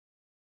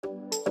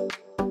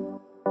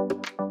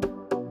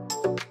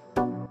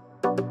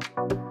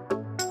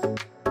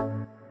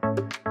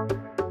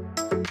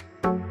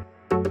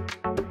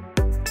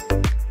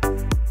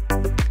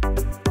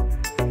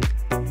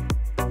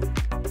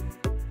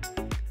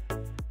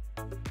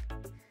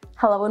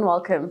Hello and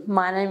welcome.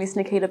 My name is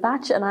Nikita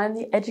Batch and I'm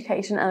the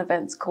Education and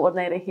Events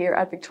Coordinator here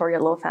at Victoria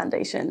Law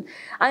Foundation.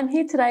 I'm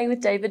here today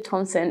with David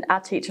Thomson, our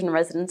teacher in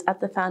residence at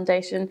the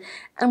Foundation,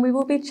 and we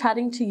will be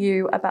chatting to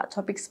you about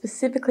topics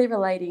specifically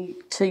relating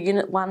to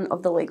Unit 1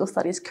 of the Legal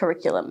Studies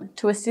curriculum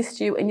to assist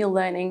you in your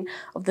learning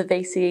of the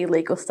VCE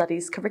Legal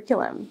Studies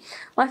curriculum.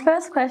 My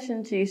first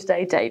question to you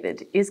today,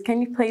 David, is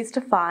can you please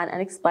define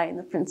and explain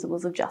the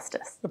principles of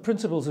justice? The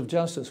principles of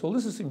justice. Well,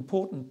 this is an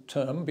important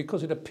term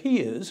because it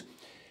appears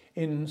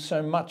in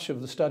so much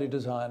of the study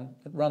design.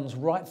 It runs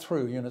right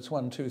through Units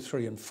 1, 2,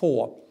 3 and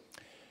 4.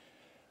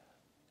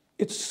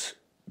 It's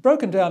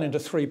broken down into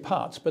three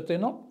parts, but they're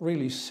not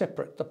really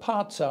separate. The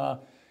parts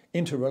are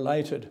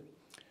interrelated.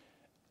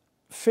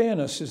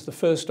 Fairness is the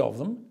first of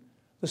them.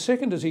 The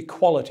second is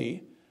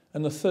equality,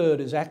 and the third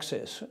is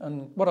access.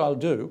 And what I'll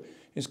do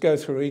is go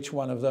through each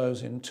one of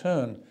those in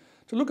turn.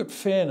 To look at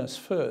fairness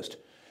first.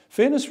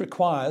 Fairness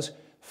requires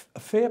a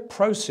fair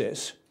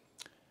process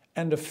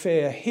and a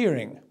fair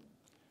hearing.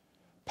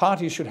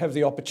 Parties should have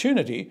the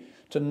opportunity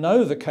to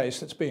know the case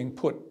that's being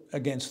put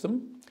against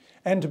them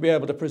and to be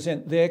able to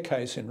present their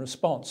case in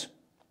response.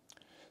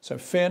 So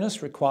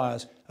fairness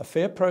requires a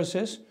fair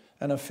process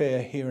and a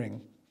fair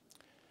hearing.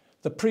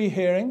 The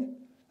pre-hearing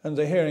and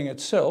the hearing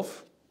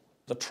itself,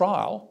 the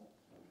trial,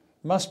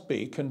 must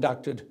be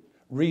conducted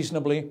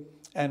reasonably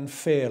and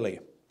fairly.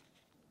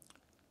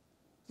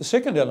 The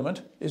second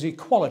element is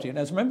equality. And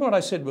as remember what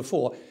I said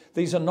before,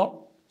 these are not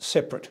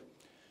separate.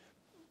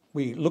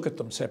 We look at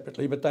them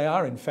separately, but they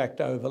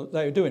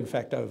do in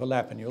fact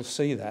overlap, and you'll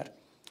see that.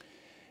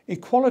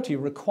 Equality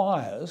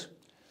requires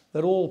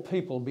that all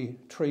people be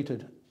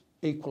treated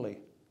equally.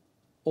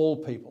 All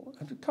people.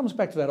 And it comes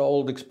back to that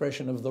old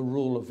expression of the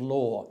rule of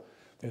law.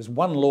 There's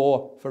one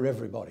law for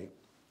everybody.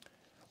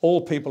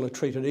 All people are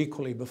treated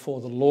equally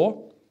before the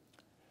law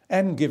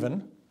and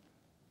given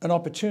an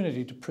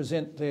opportunity to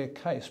present their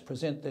case,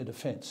 present their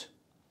defence.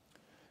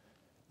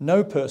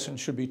 No person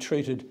should be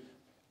treated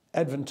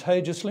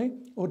advantageously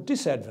or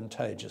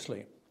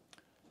disadvantageously.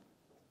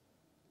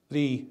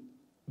 The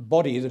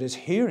body that is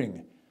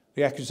hearing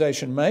the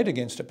accusation made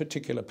against a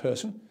particular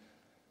person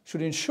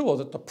should ensure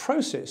that the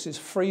process is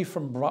free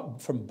from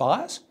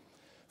bias,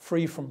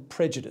 free from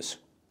prejudice.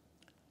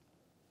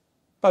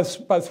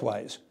 Both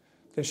ways.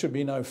 There should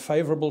be no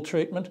favourable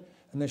treatment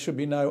and there should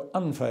be no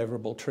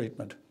unfavourable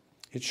treatment.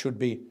 It should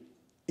be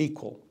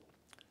equal.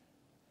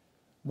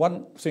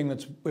 One thing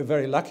that we're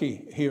very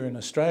lucky here in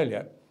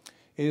Australia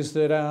is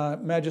that our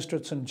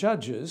magistrates and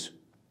judges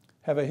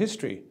have a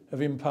history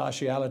of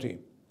impartiality.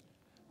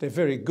 They're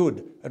very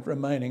good at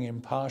remaining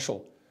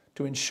impartial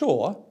to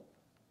ensure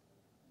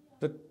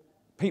that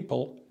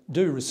people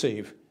do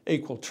receive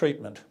equal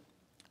treatment.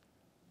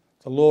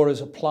 The law is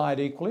applied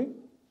equally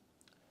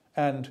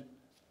and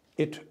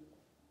it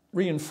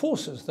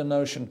reinforces the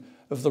notion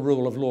of the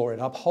rule of law. It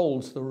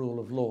upholds the rule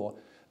of law.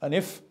 And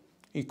if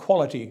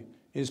equality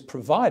is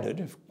provided,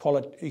 if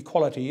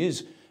equality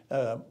is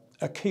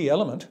a key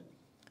element,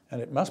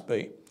 and it must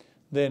be,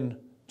 then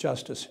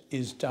justice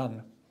is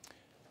done.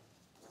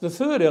 The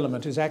third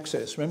element is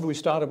access. Remember, we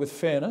started with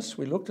fairness,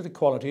 we looked at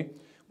equality,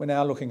 we're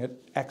now looking at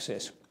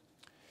access.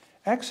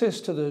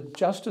 Access to the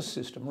justice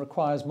system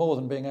requires more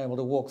than being able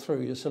to walk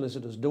through your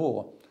solicitor's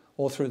door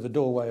or through the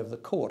doorway of the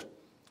court.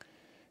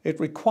 It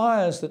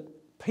requires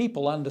that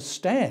people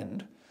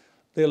understand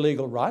their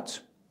legal rights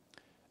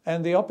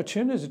and the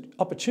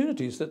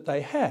opportunities that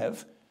they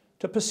have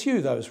to pursue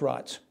those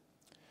rights.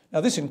 Now,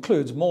 this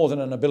includes more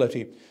than an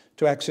ability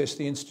to access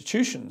the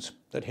institutions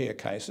that hear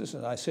cases,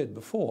 as I said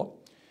before.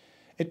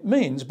 It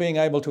means being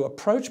able to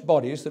approach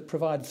bodies that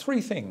provide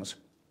three things: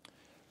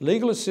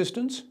 legal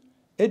assistance,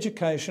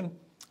 education,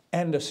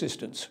 and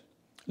assistance.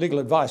 Legal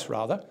advice,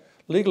 rather.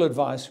 Legal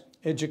advice,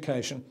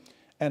 education,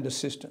 and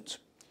assistance.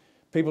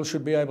 People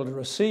should be able to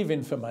receive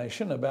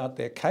information about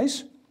their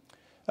case,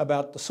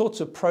 about the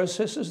sorts of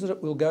processes that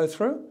it will go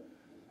through,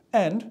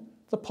 and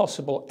the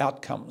possible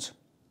outcomes.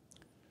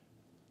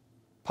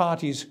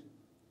 Parties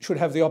should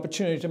have the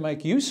opportunity to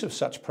make use of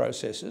such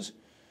processes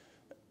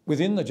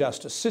within the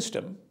justice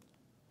system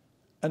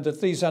and that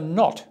these are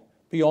not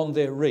beyond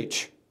their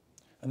reach.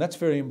 And that's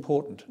very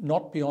important,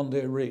 not beyond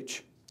their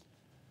reach.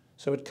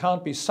 So it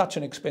can't be such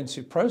an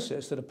expensive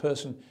process that a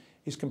person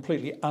is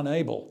completely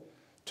unable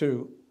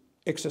to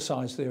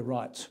exercise their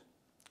rights.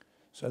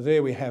 So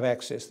there we have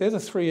access. They're the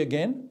three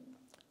again: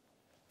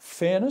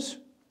 fairness,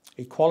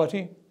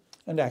 equality,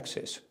 and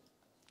access.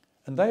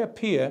 And they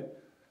appear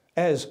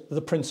as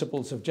the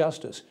principles of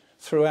justice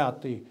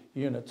throughout the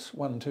units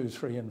 1, 2,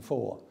 3 and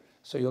 4.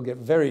 So you'll get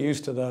very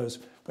used to those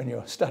when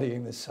you're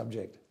studying this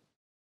subject.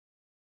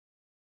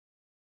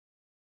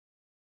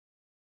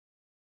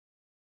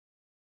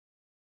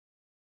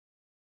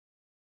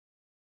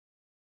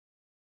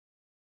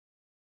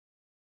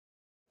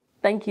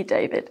 Thank you,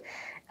 David.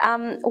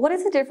 What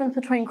is the difference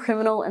between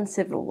criminal and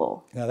civil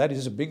law? Now that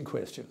is a big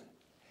question.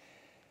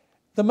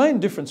 The main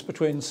difference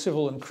between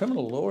civil and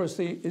criminal law is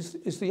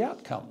the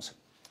outcomes,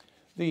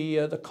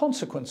 the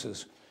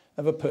consequences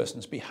of a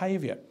person's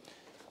behaviour.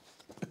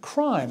 A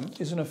crime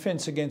is an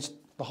offence against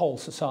the whole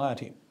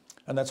society.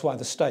 And that's why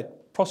the state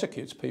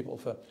prosecutes people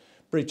for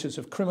breaches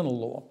of criminal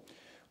law.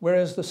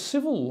 Whereas the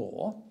civil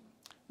law,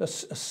 a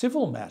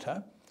civil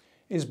matter,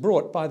 is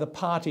brought by the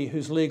party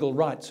whose legal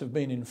rights have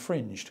been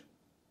infringed.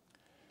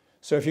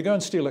 So if you go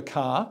and steal a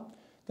car,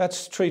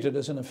 that's treated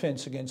as an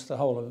offence against the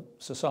whole of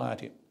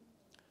society,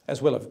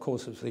 as well, of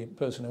course, as the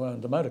person who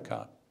owned the motor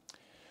car.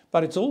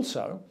 But it's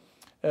also,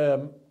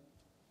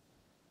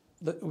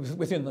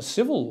 within the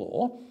civil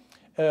law,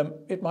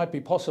 it might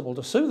be possible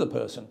to sue the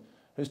person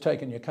who's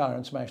taken your car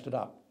and smashed it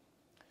up.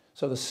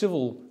 So the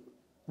civil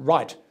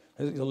right,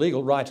 the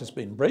legal right has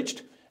been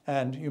breached,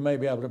 and you may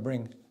be able to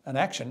bring an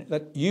action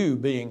that you,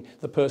 being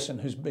the person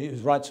whose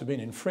rights have been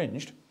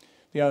infringed,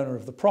 the owner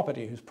of the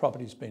property whose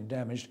property has been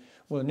damaged,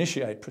 will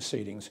initiate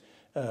proceedings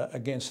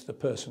against the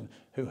person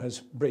who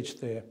has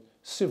breached their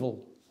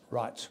civil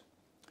rights.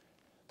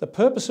 The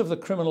purpose of the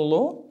criminal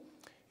law,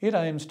 it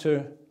aims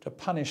to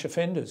punish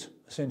offenders,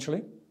 essentially.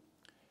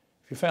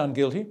 If you're found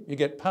guilty, you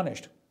get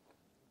punished.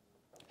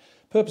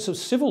 Purpose of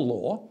civil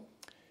law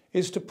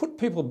is to put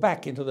people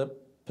back into the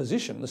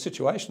position, the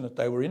situation that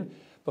they were in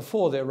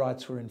before their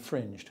rights were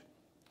infringed.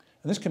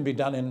 And this can be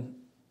done in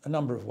a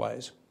number of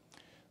ways.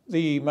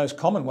 The most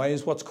common way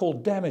is what's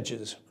called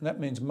damages, and that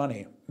means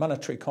money,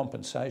 monetary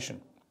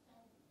compensation.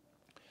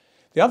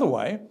 The other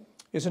way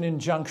is an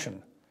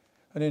injunction.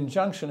 An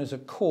injunction is a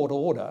court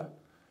order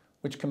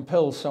which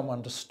compels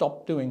someone to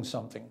stop doing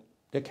something.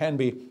 There can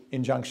be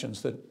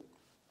injunctions that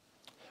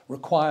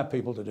require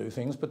people to do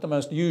things, but the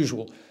most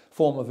usual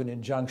form of an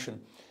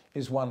injunction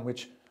is one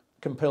which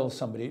compels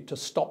somebody to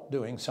stop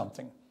doing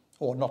something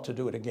or not to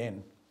do it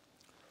again.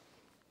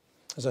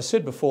 As I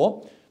said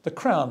before, the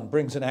Crown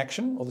brings an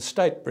action, or the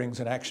state brings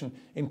an action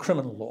in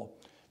criminal law.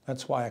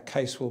 That's why a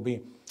case will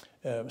be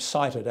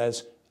cited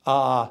as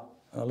R,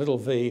 and a little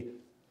v,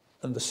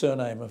 and the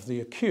surname of the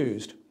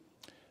accused.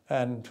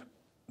 And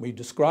we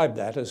describe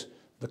that as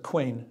the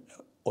Queen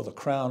or the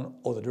Crown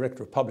or the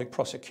Director of Public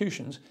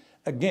Prosecutions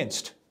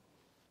against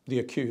the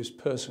accused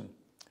person.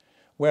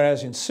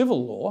 Whereas in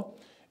civil law,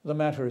 the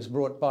matter is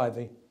brought by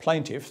the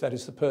plaintiff, that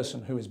is the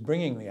person who is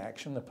bringing the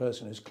action, the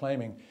person who's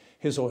claiming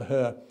his or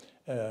her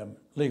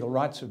legal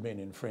rights have been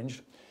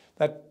infringed.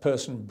 That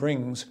person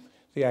brings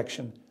the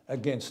action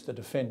against the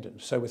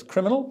defendant. So with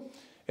criminal,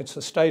 it's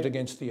the state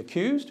against the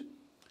accused.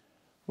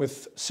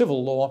 With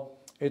civil law,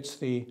 it's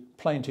the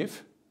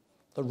plaintiff,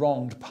 the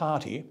wronged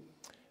party,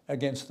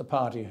 against the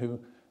party who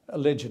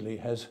allegedly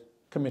has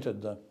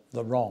committed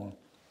the wrong.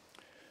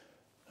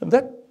 And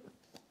that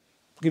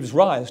gives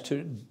rise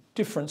to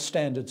different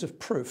standards of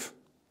proof.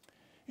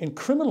 In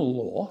criminal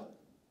law,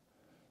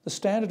 the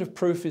standard of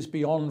proof is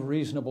beyond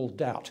reasonable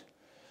doubt.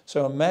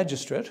 So a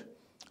magistrate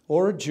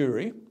or a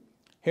jury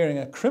hearing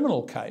a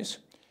criminal case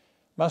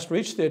must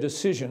reach their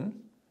decision,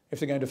 if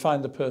they're going to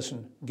find the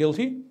person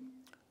guilty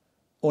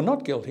or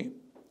not guilty,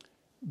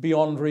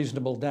 beyond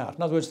reasonable doubt.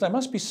 In other words, they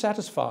must be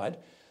satisfied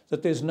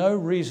that there's no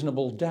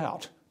reasonable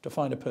doubt to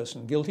find a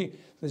person guilty.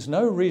 There's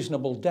no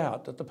reasonable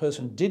doubt that the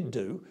person did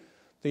do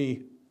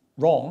the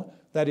wrong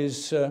that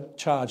is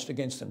charged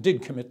against them,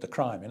 did commit the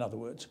crime, in other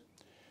words.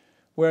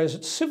 Whereas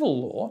at civil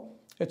law,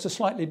 it's a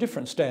slightly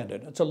different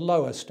standard. It's a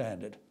lower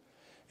standard.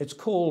 It's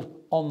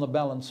called on the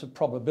balance of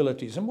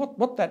probabilities. And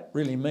what that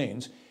really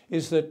means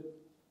is that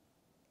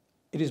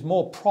it is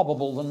more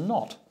probable than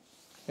not.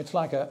 It's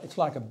like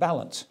a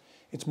balance.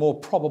 It's more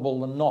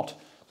probable than not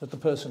that the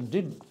person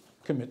did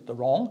commit the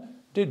wrong,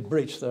 did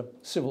breach the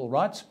civil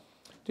rights,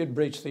 did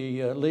breach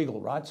the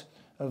legal rights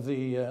of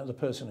the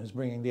person who's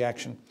bringing the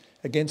action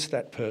against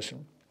that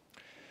person.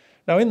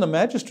 Now, in the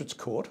magistrate's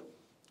court,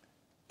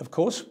 of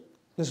course,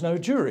 there's no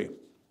jury.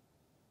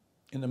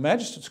 In the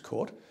magistrate's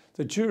court,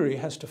 the jury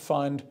has to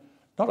find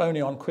not only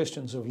on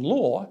questions of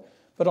law,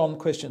 but on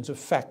questions of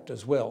fact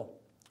as well.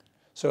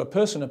 So a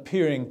person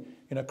appearing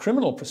in a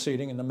criminal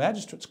proceeding in the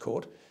magistrate's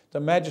court, the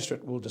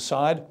magistrate will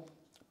decide,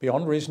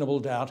 beyond reasonable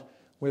doubt,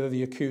 whether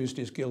the accused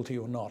is guilty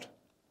or not.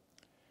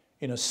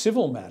 In a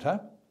civil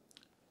matter,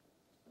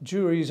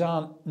 juries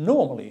aren't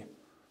normally,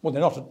 well,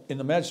 they're not in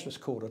the magistrate's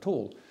court at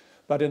all,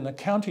 but in the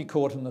county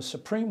court and the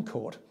Supreme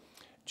Court,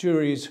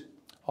 juries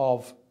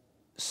of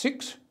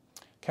 6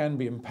 can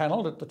be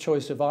impanelled at the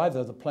choice of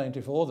either the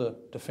plaintiff or the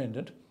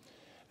defendant,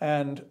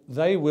 and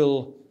they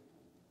will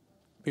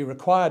be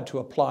required to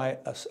apply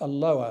a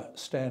lower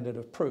standard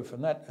of proof,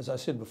 and that, as I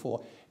said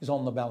before, is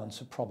on the balance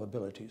of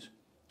probabilities.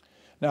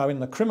 Now, in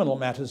the criminal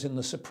matters in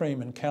the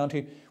Supreme and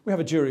county, we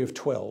have a jury of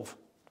 12,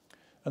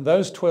 and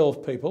those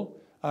 12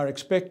 people are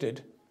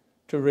expected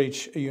to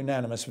reach a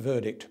unanimous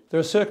verdict. There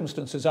are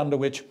circumstances under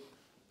which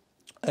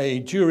a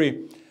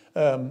jury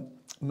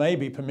may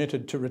be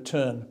permitted to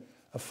return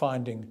a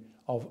finding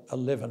of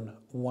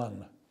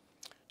 11-1.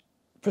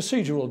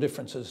 Procedural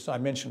differences, as I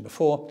mentioned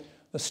before,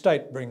 the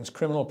state brings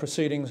criminal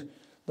proceedings,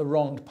 the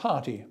wronged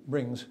party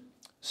brings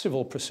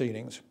civil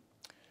proceedings.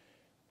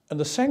 And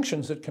the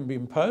sanctions that can be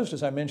imposed,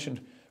 as I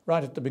mentioned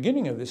right at the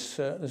beginning of this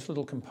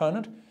little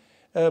component,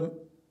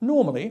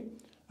 normally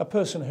a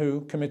person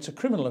who commits a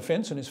criminal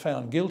offence and is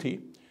found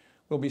guilty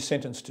will be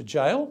sentenced to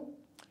jail,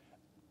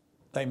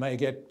 they may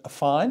get a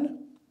fine,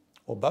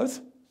 or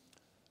both,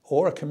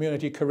 or a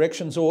community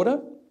corrections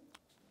order,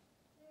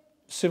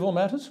 civil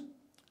matters,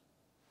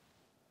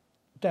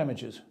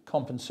 damages,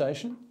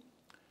 compensation,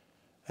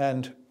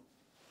 and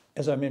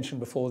as I mentioned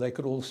before, they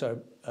could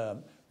also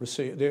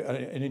receive,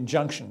 an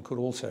injunction could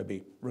also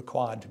be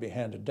required to be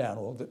handed down,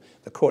 or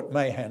the court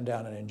may hand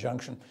down an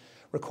injunction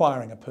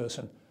requiring a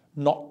person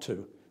not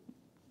to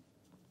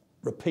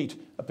repeat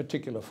a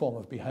particular form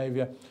of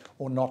behaviour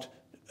or not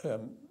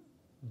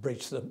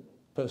breach the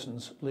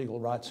person's legal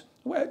rights.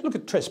 Well, look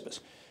at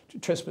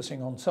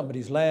trespassing on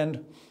somebody's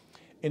land.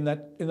 In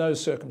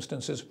those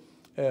circumstances,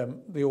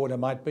 the order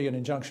might be, an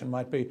injunction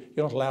might be,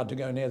 you're not allowed to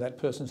go near that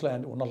person's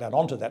land or not allowed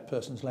onto that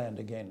person's land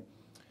again.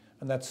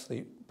 And that's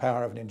the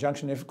power of an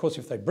injunction. Of course,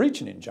 if they breach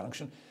an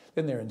injunction,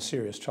 then they're in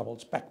serious trouble.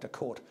 It's back to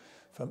court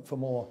for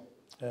more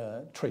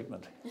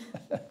treatment.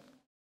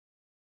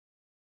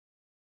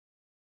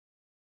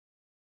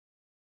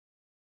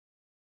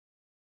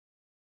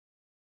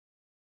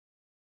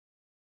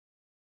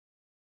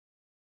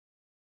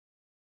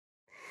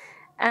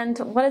 And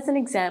what is an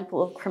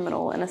example of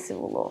criminal in a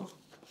civil law?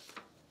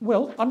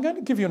 Well, I'm going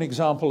to give you an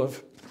example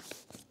of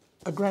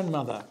a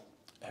grandmother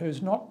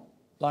who's not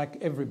like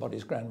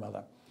everybody's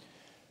grandmother.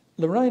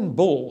 Lorraine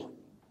Bull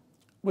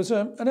was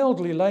an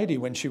elderly lady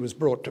when she was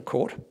brought to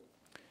court,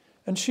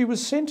 and she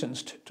was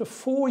sentenced to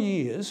 4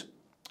 years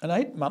and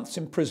 8 months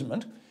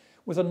imprisonment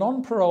with a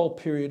non-parole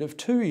period of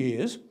 2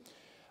 years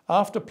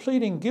after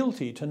pleading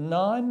guilty to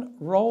 9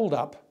 rolled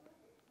up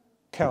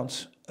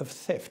counts of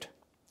theft.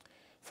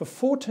 For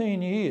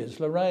 14 years,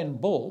 Lorraine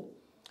Bull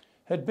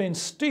had been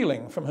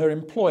stealing from her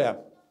employer.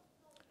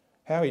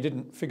 How he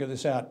didn't figure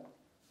this out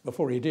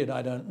before he did,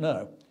 I don't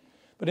know.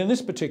 But in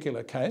this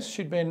particular case,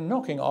 she'd been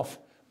knocking off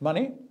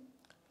money,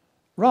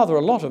 rather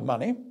a lot of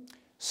money,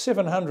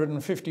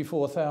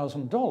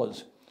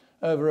 $754,000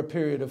 over a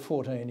period of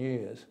 14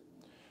 years.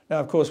 Now,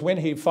 of course, when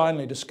he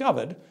finally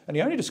discovered, and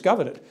he only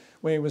discovered it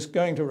when he was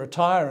going to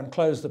retire and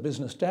close the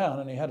business down,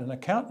 and he had an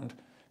accountant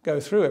go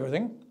through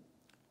everything,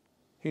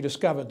 he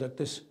discovered that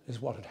this is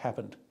what had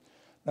happened.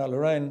 Now,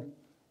 Lorraine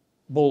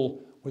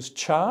Bull was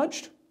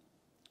charged.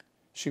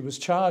 She was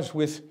charged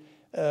with,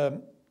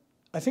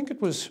 I think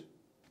it was,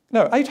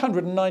 no,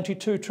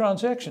 892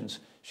 transactions.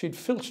 She'd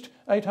filched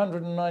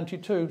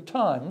 892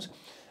 times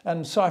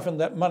and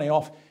siphoned that money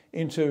off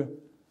into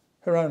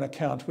her own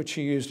account, which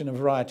she used in a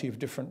variety of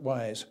different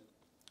ways.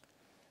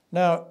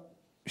 Now,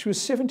 she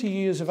was 70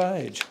 years of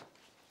age.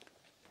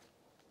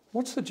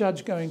 What's the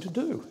judge going to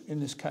do in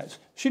this case?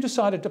 She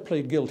decided to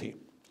plead guilty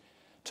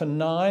to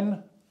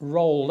 9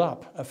 rolled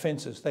up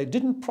offences. They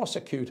didn't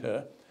prosecute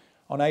her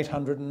on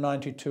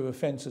 892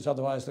 offences,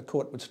 otherwise the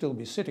court would still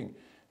be sitting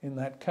in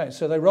that case.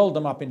 So they rolled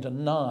them up into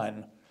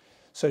 9.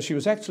 So she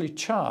was actually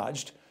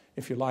charged,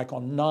 if you like,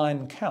 on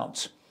 9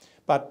 counts,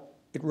 but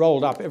it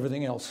rolled up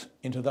everything else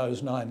into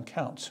those 9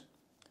 counts.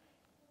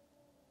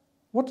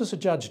 What does a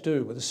judge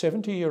do with a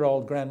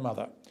 70-year-old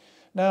grandmother?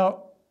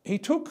 Now, he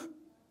took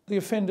the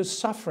offender's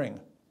suffering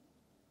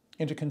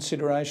into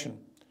consideration.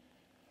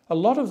 A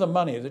lot of the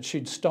money that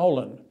she'd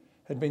stolen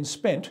had been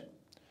spent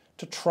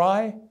to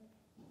try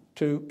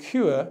to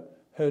cure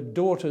her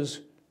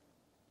daughter's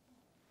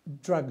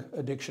drug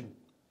addiction.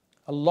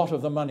 A lot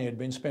of the money had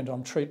been spent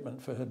on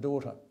treatment for her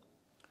daughter.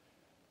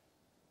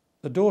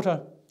 The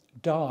daughter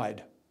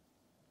died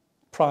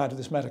prior to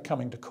this matter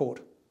coming to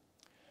court.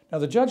 Now,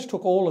 the judge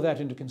took all of that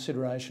into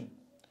consideration.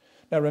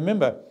 Now,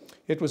 remember,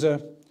 it was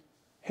a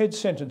head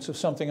sentence of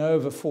something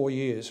over 4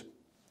 years.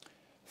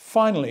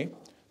 Finally,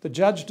 the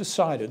judge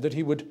decided that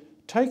he would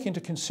take into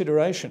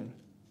consideration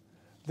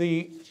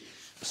the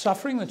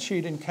suffering that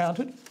she'd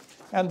encountered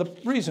and the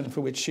reason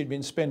for which she'd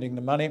been spending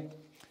the money.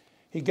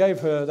 He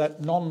gave her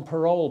that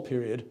non-parole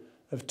period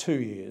of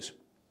 2 years.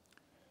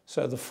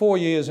 So the 4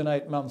 years and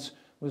 8 months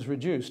was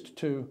reduced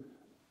to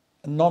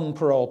a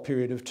non-parole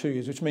period of 2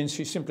 years, which means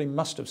she simply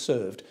must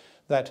serve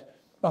that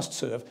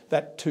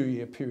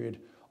 2-year period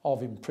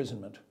of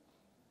imprisonment,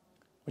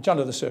 which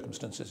under the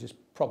circumstances is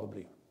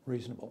probably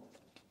reasonable.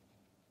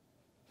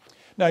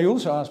 Now, you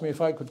also asked me if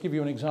I could give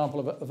you an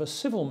example of a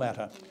civil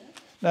matter.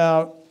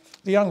 Now,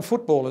 the young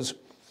footballers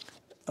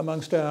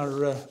amongst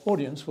our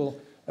audience will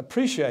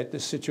appreciate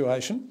this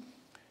situation.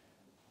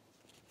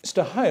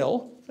 Mr.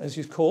 Hale, as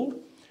he's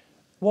called,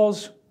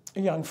 was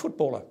a young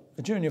footballer,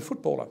 a junior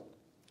footballer.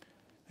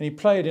 And he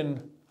played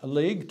in a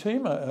league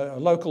team, a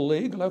local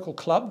league, a local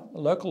club, a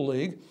local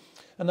league,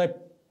 and they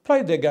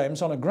played their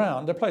games on a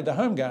ground. They played their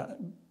home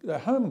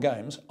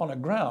games on a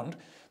ground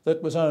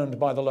that was owned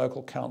by the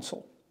local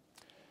council.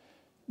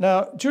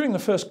 Now, during the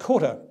first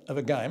quarter of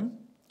a game,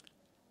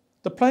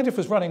 the plaintiff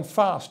was running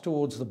fast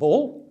towards the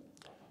ball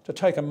to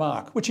take a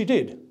mark, which he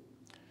did.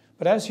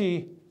 But as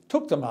he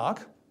took the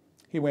mark,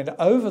 he went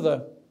over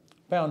the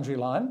boundary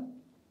line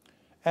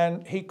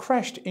and he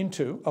crashed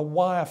into a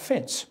wire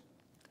fence,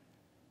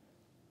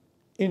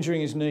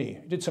 injuring his knee.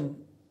 He did some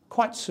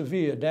quite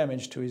severe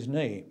damage to his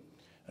knee.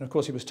 And of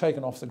course, he was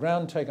taken off the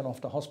ground, taken off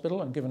to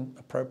hospital and given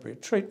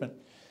appropriate treatment.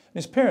 And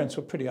his parents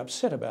were pretty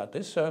upset about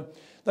this, so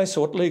they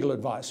sought legal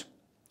advice.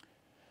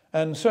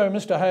 And so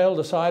Mr. Hale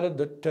decided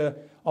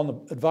that, on the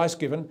advice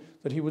given,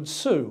 that he would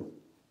sue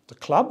the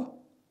club,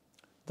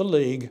 the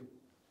league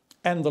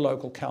and the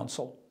local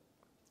council.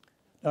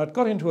 Now it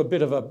got into a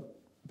bit of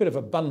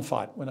a bun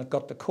fight when it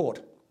got to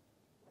court,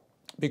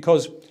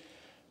 because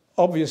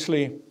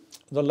obviously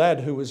the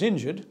lad who was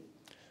injured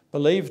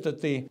believed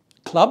that the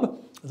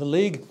club, the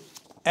league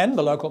and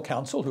the local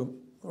council, who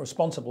were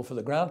responsible for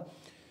the ground,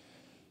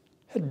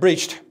 had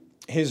breached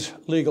his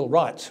legal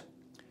rights,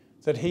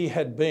 that he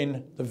had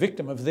been the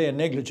victim of their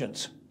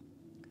negligence.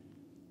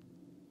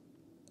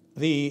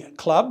 The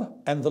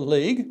club and the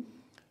league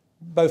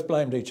both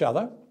blamed each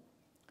other,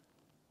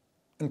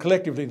 and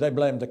collectively they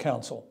blamed the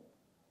council.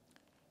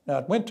 Now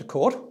it went to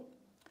court,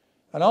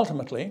 and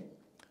ultimately,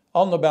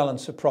 on the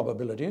balance of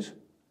probabilities,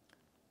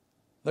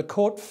 the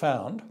court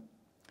found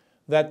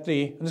that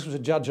and this was a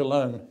judge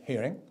alone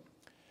hearing,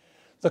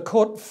 the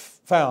court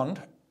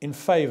found in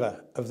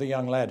favour of the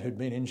young lad who'd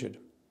been injured,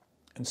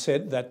 and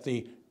said that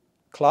the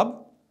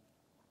club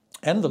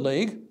and the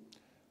league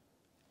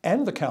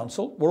and the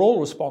council were all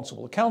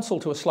responsible, the council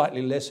to a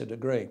slightly lesser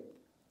degree.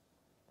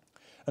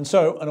 And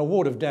so an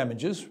award of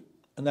damages,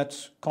 and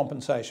that's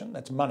compensation,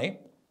 that's money,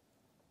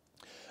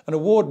 an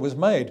award was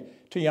made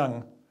to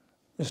young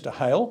Mr.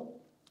 Hale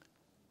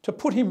to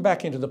put him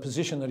back into the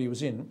position that he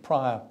was in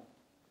prior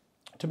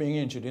to being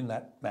injured in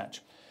that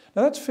match.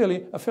 Now that's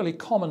a fairly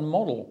common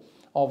model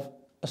of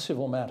a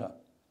civil matter.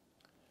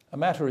 A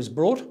matter is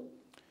brought,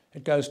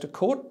 it goes to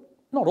court,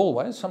 not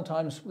always,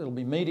 sometimes it'll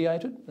be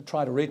mediated, to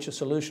try to reach a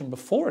solution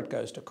before it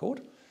goes to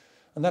court,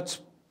 and that's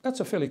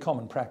a fairly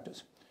common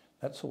practice,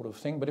 that sort of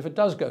thing. But if it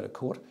does go to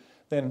court,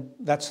 then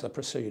that's the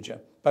procedure.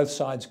 Both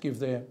sides give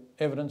their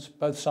evidence,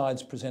 both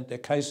sides present their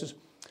cases,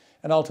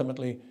 and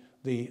ultimately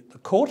the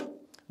court,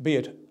 be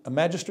it a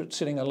magistrate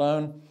sitting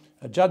alone,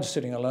 a judge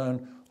sitting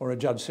alone, or a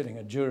judge sitting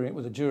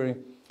with a jury,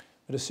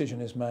 the decision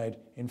is made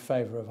in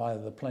favour of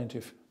either the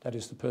plaintiff, that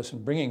is the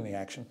person bringing the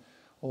action,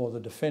 or the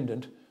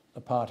defendant,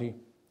 the party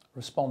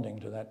responding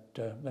to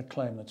that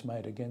claim that's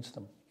made against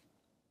them.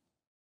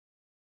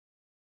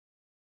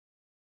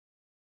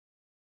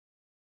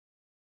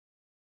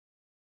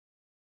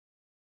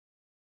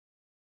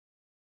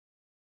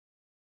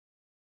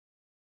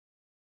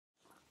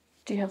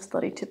 Do you have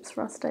study tips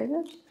for us,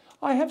 David?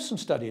 I have some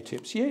study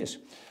tips, yes.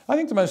 I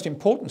think the most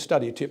important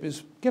study tip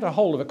is get a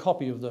hold of a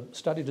copy of the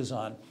study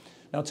design.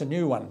 Now it's a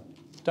new one.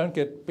 Don't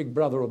get Big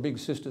Brother or Big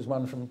Sister's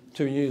one from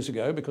 2 years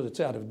ago because it's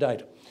out of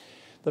date.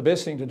 The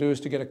best thing to do is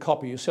to get a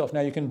copy yourself.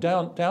 Now you can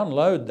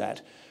download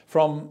that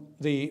from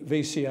the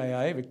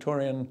VCAA,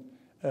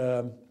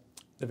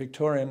 the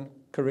Victorian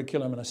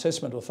Curriculum and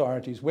Assessment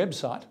Authority's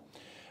website,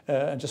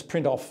 and just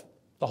print off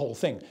the whole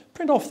thing.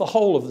 Print off the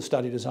whole of the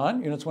study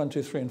design, units 1,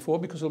 2, 3 and 4,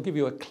 because it'll give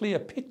you a clear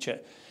picture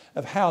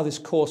of how this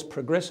course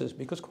progresses,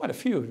 because quite a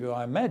few of you,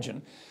 I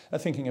imagine, are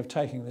thinking of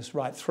taking this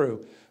right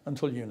through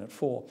until Unit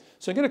 4.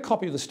 So get a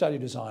copy of the study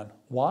design.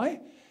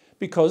 Why?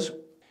 Because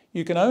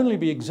you can only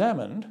be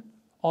examined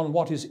on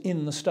what is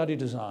in the study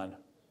design.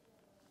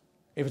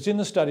 If it's in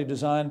the study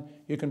design,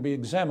 you can be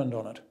examined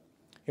on it.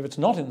 If it's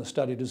not in the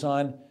study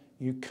design,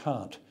 you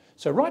can't.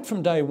 So right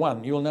from day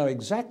one, you'll know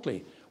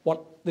exactly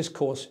what this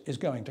course is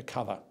going to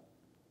cover.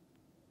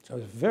 So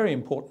it's very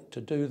important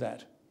to do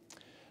that.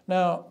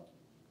 Now,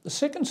 the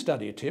second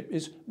study tip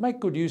is make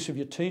good use of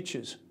your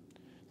teachers.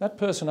 That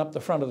person up the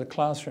front of the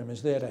classroom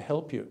is there to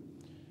help you.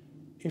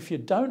 If you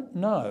don't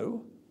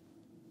know,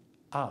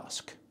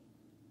 ask.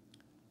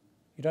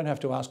 You don't have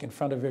to ask in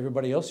front of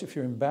everybody else if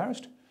you're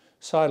embarrassed.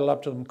 Sidle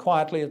up to them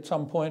quietly at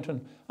some point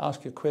and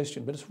ask your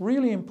question. But it's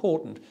really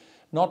important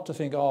not to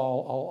think,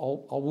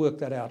 oh, I'll work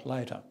that out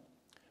later.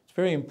 It's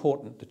very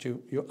important that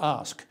you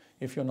ask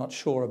if you're not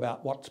sure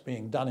about what's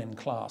being done in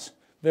class.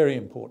 Very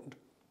important.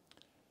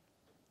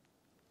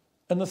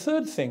 And the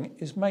third thing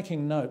is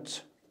making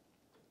notes.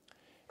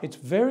 It's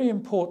very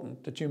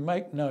important that you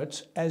make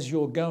notes as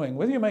you're going,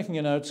 whether you're making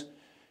your notes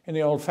in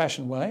the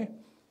old-fashioned way,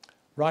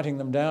 writing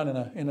them down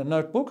in a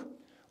notebook,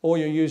 or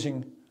you're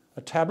using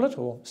a tablet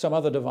or some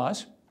other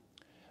device.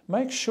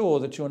 Make sure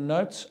that your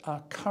notes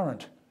are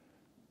current.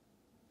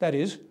 That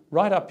is,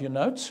 write up your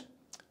notes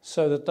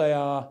so that they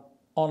are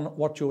on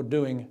what you're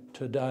doing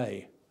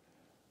today.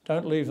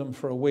 Don't leave them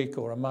for a week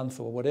or a month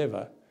or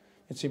whatever.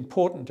 It's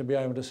important to be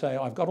able to say,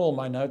 I've got all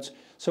my notes,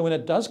 so when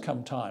it does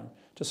come time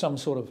to some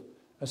sort of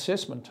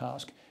assessment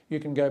task, you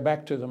can go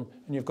back to them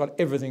and you've got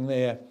everything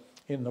there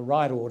in the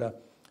right order,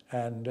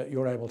 and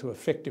you're able to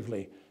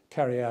effectively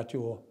carry out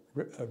your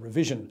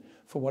revision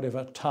for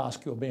whatever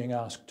task you're being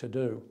asked to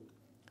do.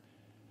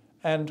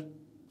 And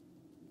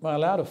am I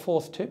allowed a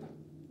fourth tip?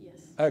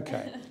 Yes.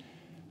 Okay.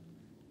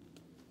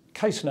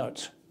 Case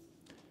notes.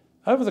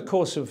 Over the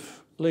course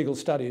of legal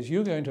studies,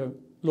 you're going to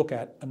look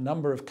at a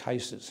number of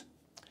cases.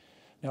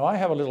 Now, I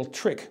have a little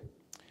trick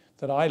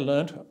that I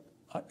learnt.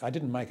 I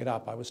didn't make it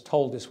up. I was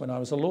told this when I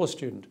was a law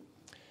student.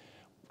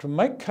 To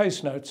make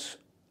case notes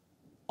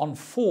on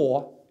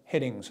 4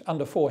 headings,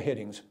 under 4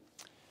 headings.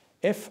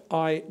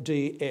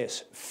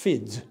 FIDS,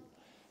 FIDS,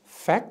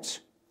 facts,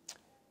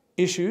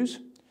 issues,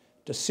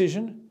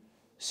 decision,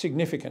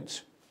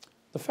 significance.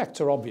 The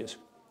facts are obvious.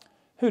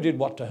 Who did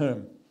what to whom?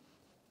 In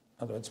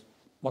other words,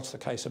 what's the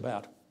case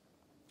about?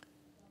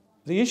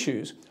 The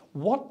issues,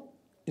 what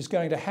is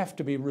going to have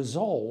to be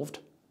resolved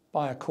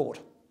by a court?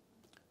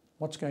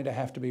 What's going to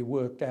have to be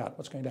worked out?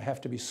 What's going to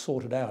have to be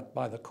sorted out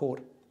by the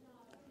court?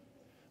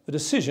 The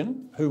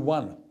decision, who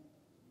won?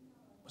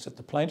 Was it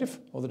the plaintiff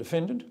or the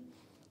defendant?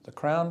 The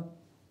Crown?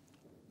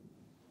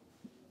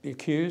 The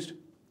accused?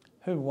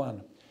 Who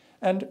won?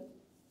 And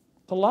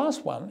the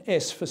last one,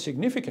 S for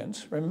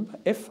significance, remember,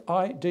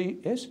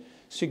 F-I-D-S,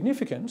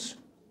 significance,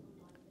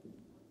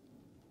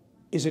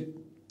 is it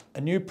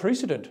a new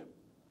precedent?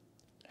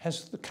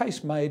 Has the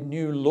case made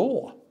new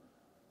law?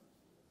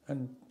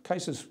 And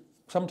cases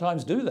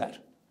sometimes do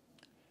that.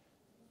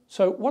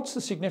 So what's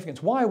the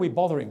significance? Why are we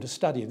bothering to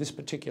study this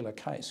particular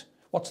case?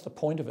 What's the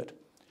point of it?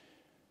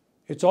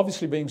 It's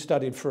obviously being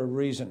studied for a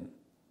reason.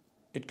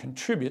 It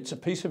contributes a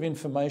piece of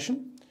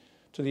information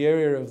to the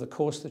area of the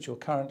course that you're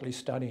currently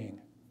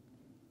studying.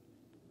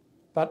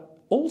 But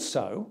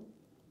also,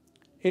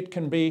 it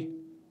can be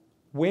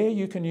where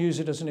you can use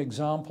it as an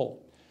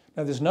example.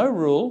 Now, there's no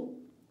rule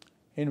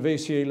in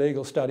VCE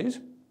legal studies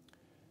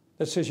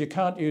that says you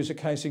can't use a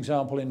case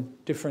example in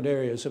different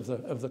areas of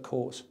the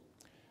course.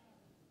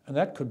 And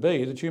that could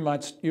be that you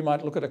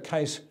might look at a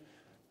case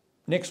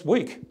next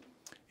week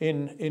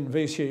in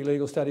VCE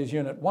Legal Studies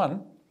Unit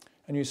 1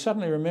 and you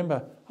suddenly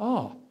remember,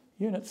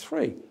 Unit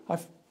 3.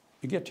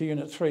 You get to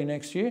Unit 3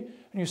 next year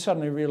and you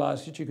suddenly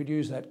realise that you could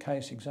use that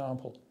case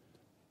example.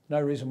 No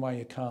reason why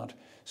you can't.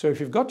 So if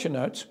you've got your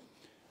notes,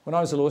 when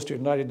I was a law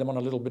student I did them on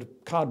a little bit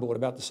of cardboard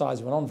about the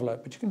size of an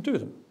envelope, but you can do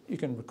them. You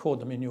can record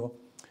them in your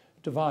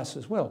device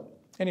as well,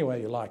 any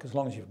way you like, as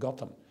long as you've got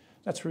them.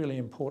 That's really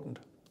important.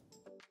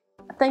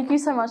 Thank you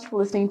so much for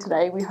listening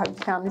today. We hope you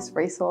found this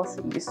resource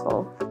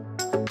useful.